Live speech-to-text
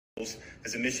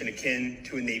as a mission akin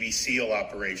to a Navy SEAL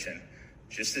operation.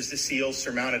 Just as the SEALs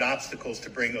surmounted obstacles to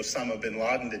bring Osama bin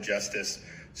Laden to justice,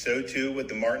 so too would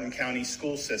the Martin County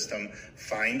school system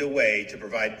find a way to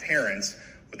provide parents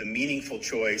with a meaningful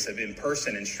choice of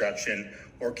in-person instruction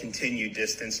or continued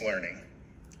distance learning.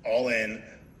 All in,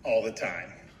 all the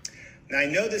time. Now, I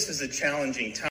know this is a challenging time.